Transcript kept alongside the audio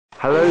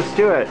Hello,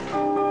 Stuart.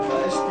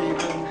 Hi,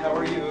 Stephen. How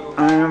are you?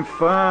 I am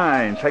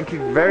fine. Thank you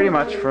very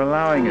much for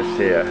allowing us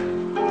here.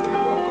 You're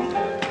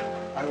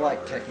welcome. I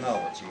like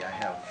technology. I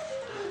have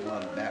a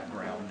lot of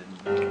background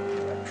in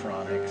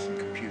electronics and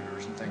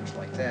computers and things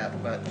like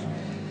that, but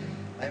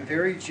I'm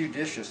very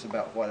judicious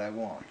about what I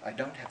want. I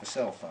don't have a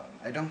cell phone.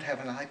 I don't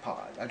have an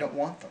iPod. I don't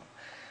want them.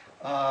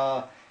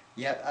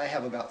 Yet I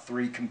have about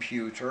 3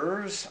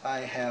 computers.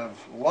 I have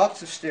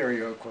lots of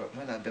stereo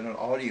equipment. I've been an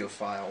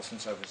audiophile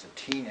since I was a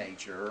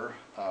teenager,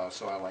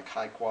 so I like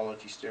high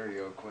quality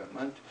stereo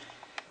equipment.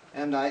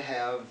 And I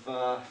have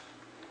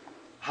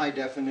high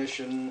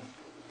definition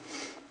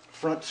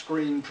front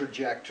screen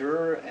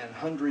projector and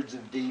hundreds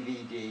of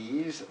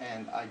DVDs,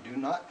 and I do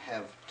not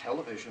have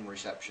television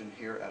reception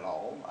here at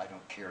all. I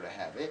don't care to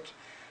have it.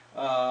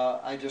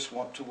 I just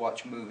want to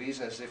watch movies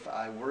as if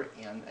I were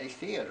in a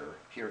theater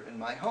here in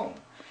my home.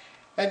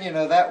 And you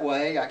know, that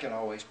way I can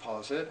always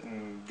pause it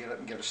and get up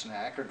and get a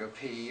snack or go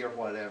pee or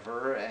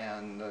whatever,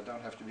 and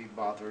don't have to be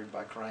bothered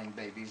by crying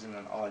babies in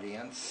an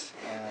audience.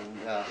 And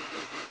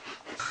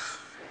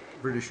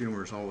British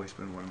humor has always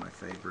been one of my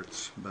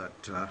favorites,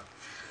 but the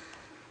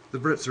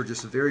Brits are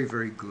just very,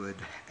 very good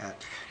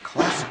at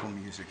classical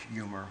music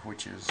humor,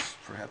 which is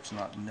perhaps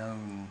not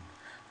known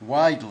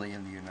widely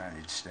in the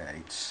United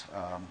States,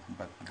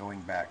 but going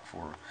back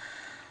for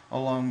a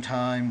long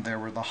time, there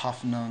were the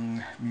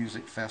Hoffnung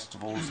music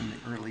festivals in the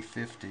early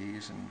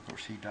 50s, and of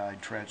course he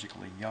died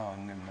tragically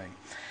young, and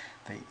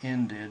they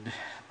ended,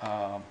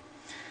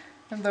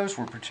 and those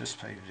were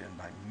participated in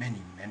by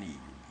many, many,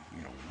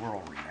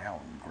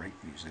 world-renowned great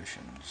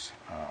musicians.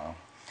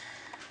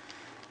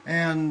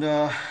 And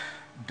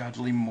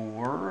Dudley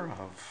Moore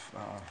of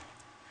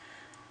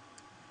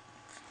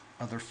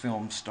other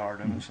film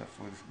stardom, stuff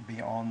with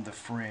Beyond the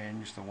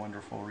Fringe, The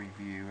Wonderful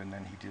Review, and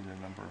then he did a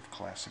number of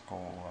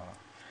classical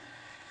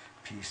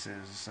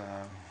pieces,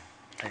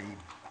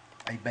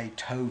 a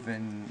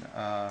Beethoven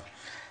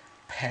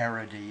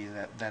parody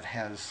that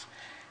has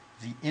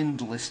the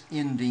endless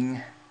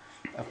ending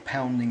of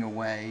pounding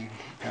away.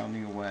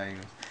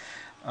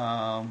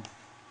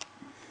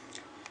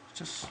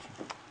 Just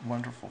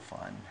wonderful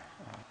fun.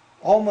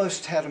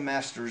 Almost had a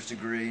master's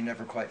degree,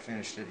 never quite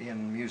finished it,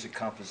 in music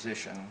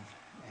composition,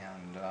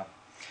 and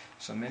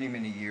so many,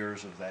 many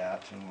years of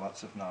that, and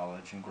lots of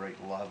knowledge and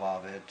great love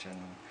of it,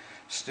 and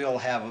still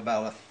have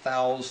about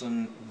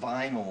 1,000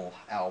 vinyl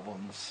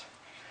albums,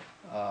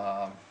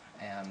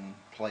 and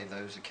play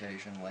those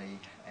occasionally,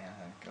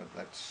 and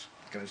that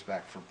goes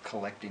back for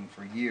collecting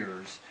for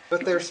years.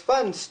 But there's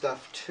fun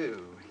stuff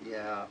too,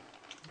 yeah.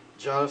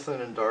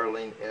 Jonathan and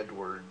Darlene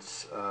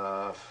Edwards,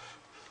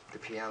 the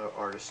piano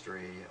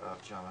artistry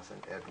of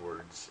Jonathan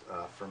Edwards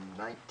from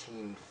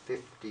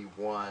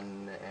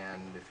 1951,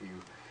 and if you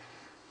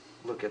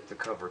look at the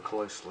cover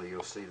closely,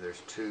 you'll see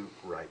there's 2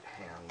 right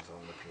hands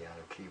on the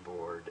piano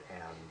keyboard,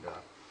 and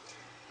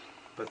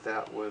but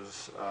that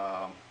was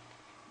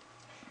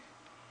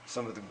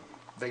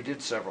they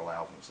did several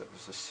albums. It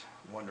was this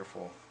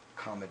wonderful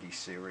comedy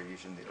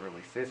series in the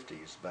early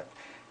 50s, but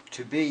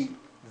to be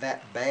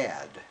that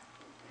bad,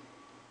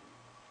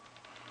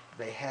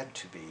 they had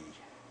to be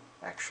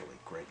actually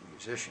great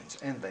musicians,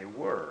 and they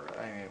were.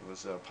 I mean, it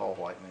was Paul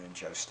Whiteman and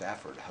Joe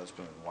Stafford,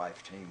 husband and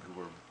wife team, who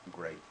were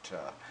great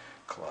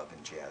club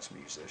and jazz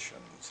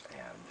musicians,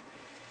 and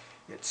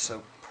it's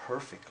so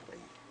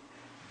perfectly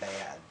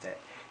bad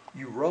that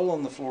you roll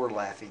on the floor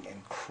laughing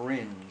and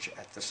cringe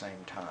at the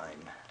same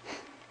time.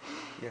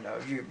 You know,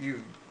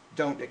 you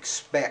don't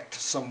expect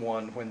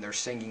someone when they're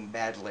singing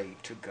badly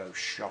to go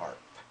sharp.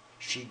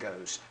 She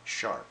goes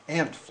sharp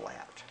and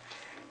flat,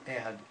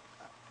 and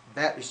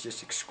that is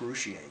just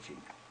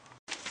excruciating.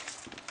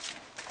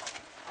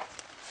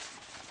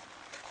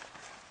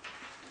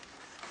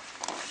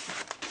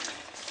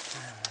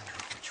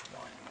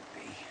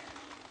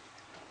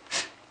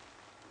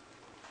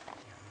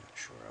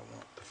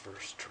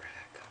 First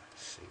track.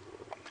 Let's see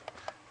where we are.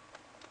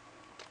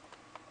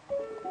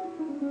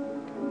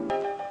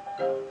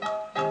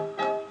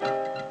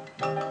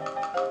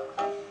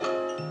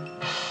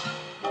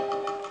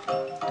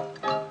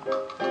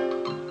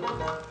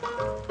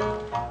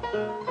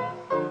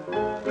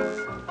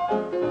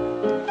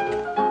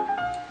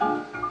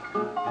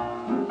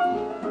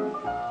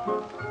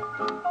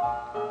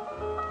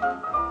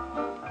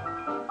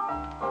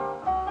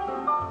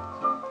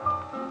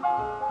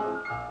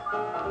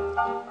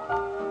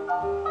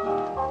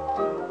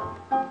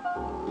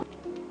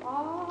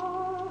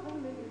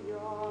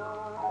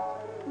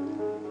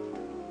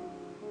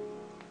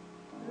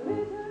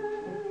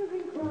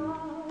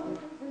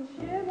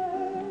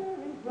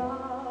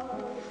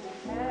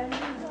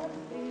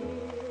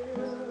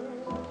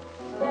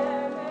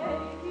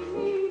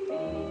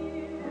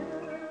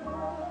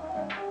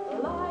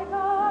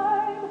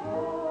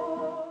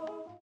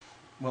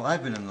 Well,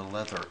 I've been in the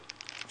leather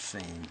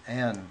scene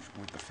and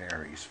with the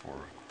Fairies for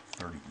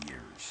 30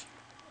 years.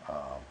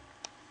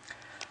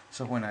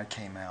 So when I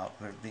came out,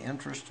 the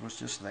interest was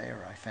just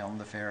there. I found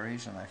the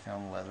Fairies and I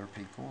found leather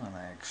people and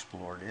I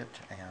explored it,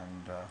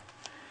 and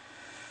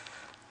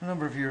A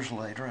number of years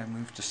later, I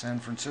moved to San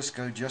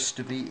Francisco just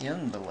to be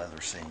in the leather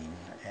scene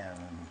and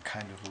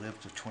kind of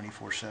lived a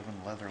 24/7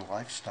 leather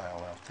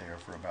lifestyle out there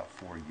for about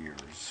 4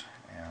 years.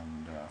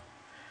 And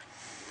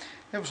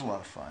it was a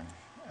lot of fun.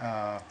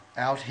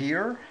 Out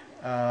here,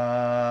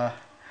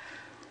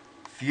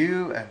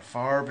 few and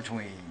far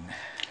between.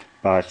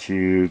 But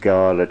you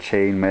got a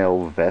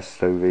chainmail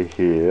vest over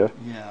here.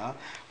 Yeah.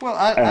 Well,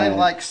 I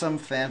like some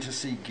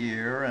fantasy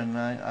gear, and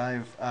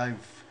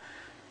I've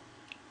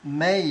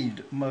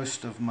made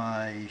most of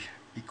my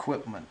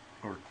equipment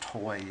or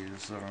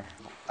toys.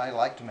 I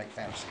like to make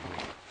fantasy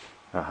gear.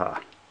 Uh-huh.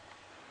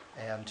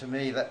 And to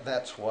me,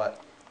 that's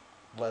what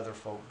leather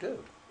folk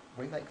do.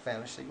 We make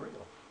fantasy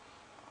real.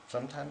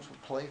 Sometimes we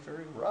play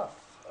very rough,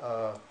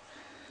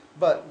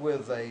 but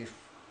with a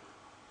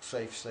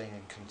safe, sane,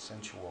 and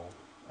consensual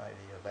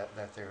idea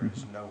that there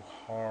is no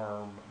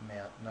harm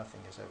meant, nothing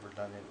is ever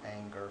done in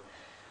anger,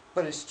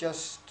 but it's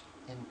just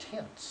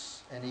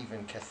intense and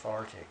even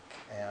cathartic.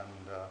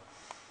 And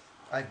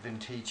I've been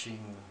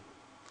teaching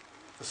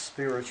the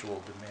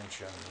spiritual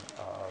dimension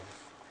of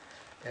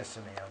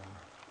S&M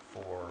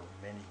for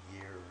many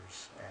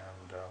years,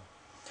 and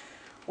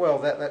well,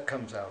 that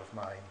comes out of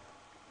my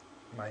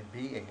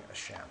being a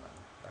shaman.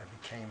 I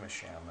became a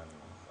shaman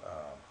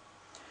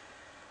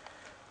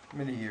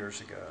many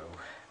years ago,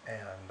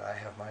 and I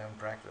have my own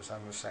practice.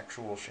 I'm a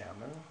sexual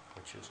shaman,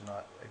 which is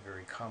not a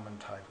very common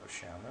type of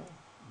shaman,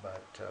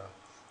 but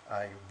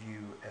I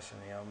view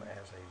S&M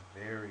as a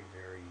very,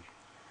 very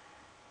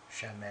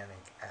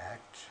shamanic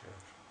act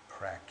of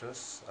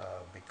practice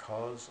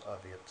because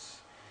of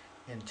its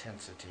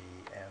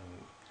intensity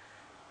and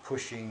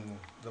pushing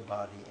the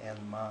body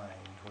and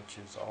mind, which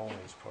is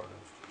always part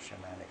of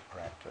shamanic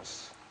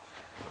practice.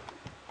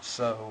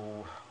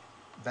 So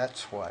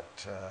that's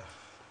what,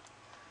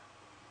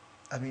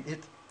 I mean,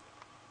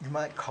 you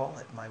might call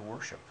it my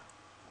worship.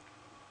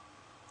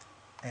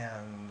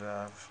 And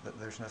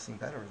there's nothing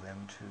better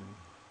than to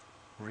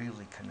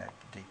really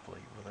connect deeply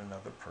with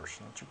another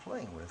person that you're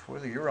playing with,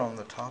 whether you're on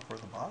the top or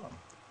the bottom,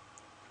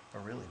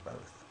 or really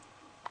both.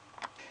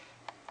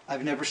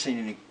 I've never seen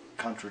any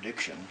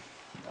contradiction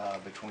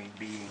between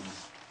being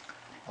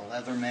a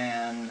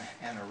Leatherman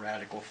and a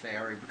radical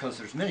fairy, because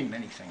there's many,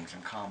 many things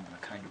in common,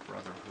 a kind of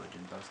brotherhood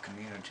in both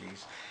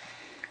communities.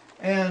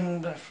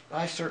 And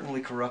I certainly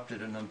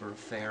corrupted a number of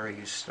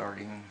fairies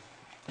starting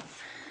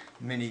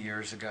many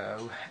years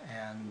ago,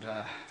 and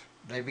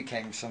they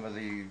became some of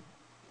the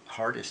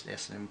hardest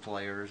S&M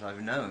players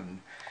I've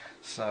known.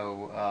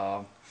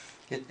 So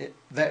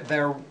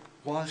there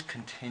was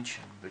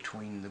contention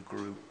between the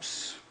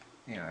groups,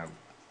 you know,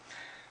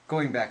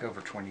 going back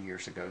over 20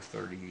 years ago,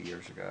 30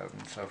 years ago,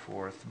 and so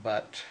forth.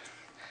 But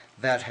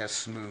that has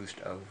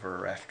smoothed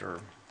over after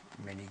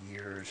many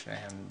years,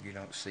 and you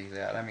don't see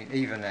that. I mean,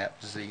 even at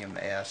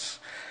ZMS,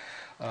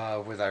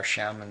 with our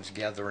shamans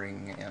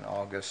gathering in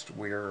August,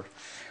 we're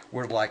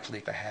likely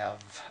to have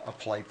a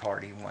play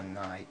party one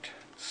night.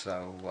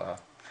 So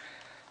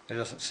there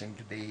doesn't seem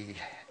to be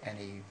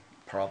any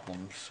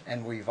problems.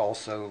 And we've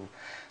also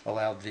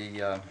allowed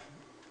the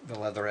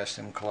Leather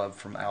SM Club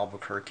from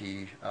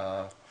Albuquerque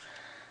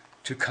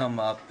to come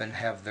up and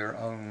have their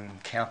own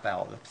camp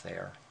out up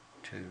there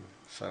too.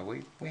 So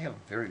we have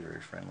very,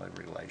 very friendly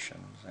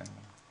relations, and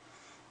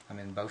I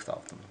mean both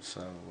of them.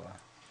 So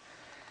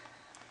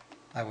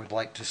I would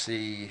like to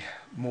see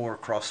more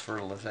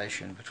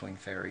cross-fertilization between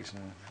fairies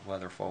and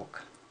leather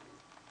folk.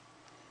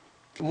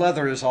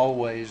 Leather has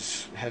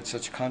always had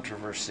such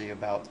controversy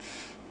about,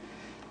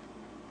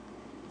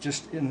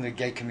 just in the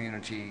gay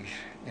community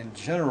in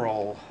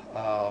general,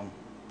 well,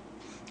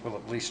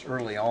 at least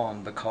early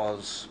on,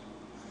 because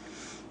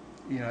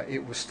you know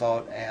it was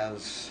thought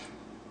as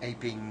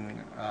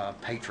aping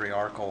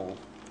patriarchal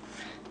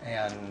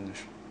and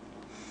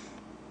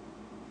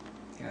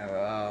you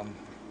know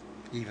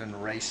even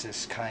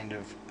racist kind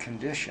of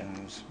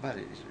conditions, but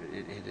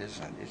it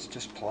isn't. It's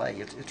just play.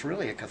 It's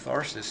really a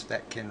catharsis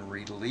that can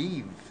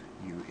relieve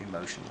you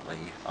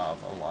emotionally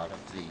of a lot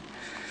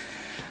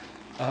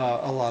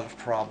of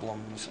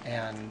problems.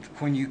 And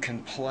when you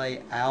can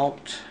play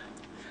out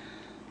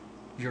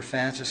your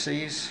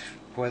fantasies,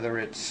 whether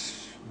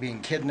it's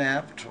being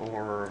kidnapped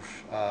or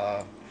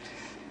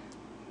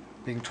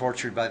being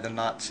tortured by the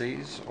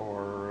Nazis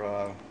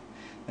or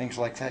things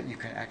like that, you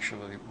can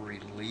actually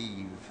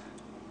relieve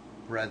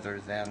rather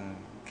than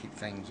keep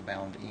things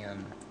bound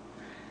in.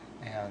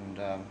 And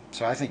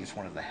so I think it's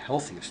one of the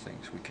healthiest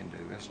things we can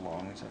do, as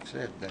long as I've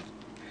said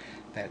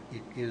that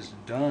it is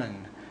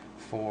done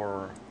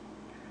for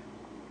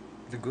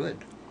the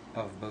good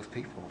of both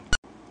people.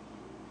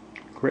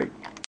 Great.